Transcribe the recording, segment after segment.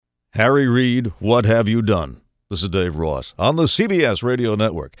Harry Reid, what have you done? This is Dave Ross on the CBS Radio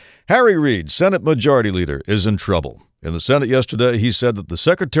Network. Harry Reid, Senate Majority Leader, is in trouble. In the Senate yesterday, he said that the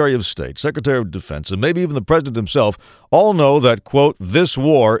Secretary of State, Secretary of Defense, and maybe even the President himself all know that, quote, this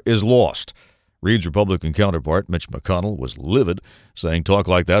war is lost. Reid's Republican counterpart, Mitch McConnell, was livid, saying talk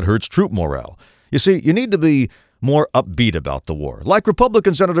like that hurts troop morale. You see, you need to be more upbeat about the war, like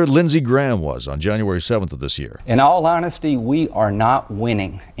Republican Senator Lindsey Graham was on January 7th of this year. In all honesty, we are not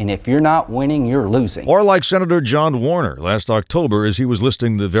winning. And if you're not winning, you're losing. Or like Senator John Warner last October as he was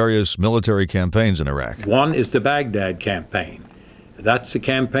listing the various military campaigns in Iraq. One is the Baghdad campaign. That's the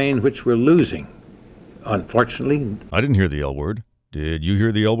campaign which we're losing, unfortunately. I didn't hear the L word. Did you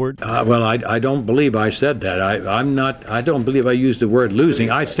hear the L word? Well, I don't believe I said that. I don't believe I used the word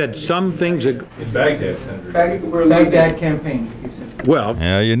losing. I said some things. In Baghdad, Senator. We're Baghdad campaign. Well,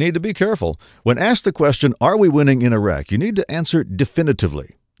 yeah, you need to be careful. When asked the question, are we winning in Iraq, you need to answer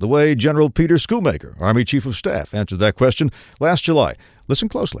definitively, the way General Peter Schoomaker, Army Chief of Staff, answered that question last July. Listen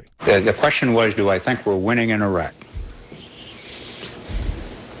closely. The question was, do I think we're winning in Iraq?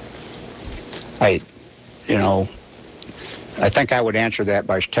 I think I would answer that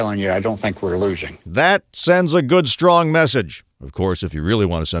by telling you I don't think we're losing. That sends a good, strong message. Of course, if you really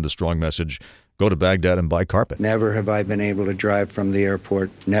want to send a strong message, go to Baghdad and buy carpet. Never have I been able to drive from the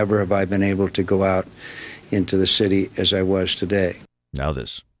airport. Never have I been able to go out into the city as I was today. Now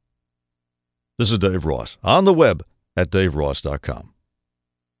this. This is Dave Ross on the web at daveross.com.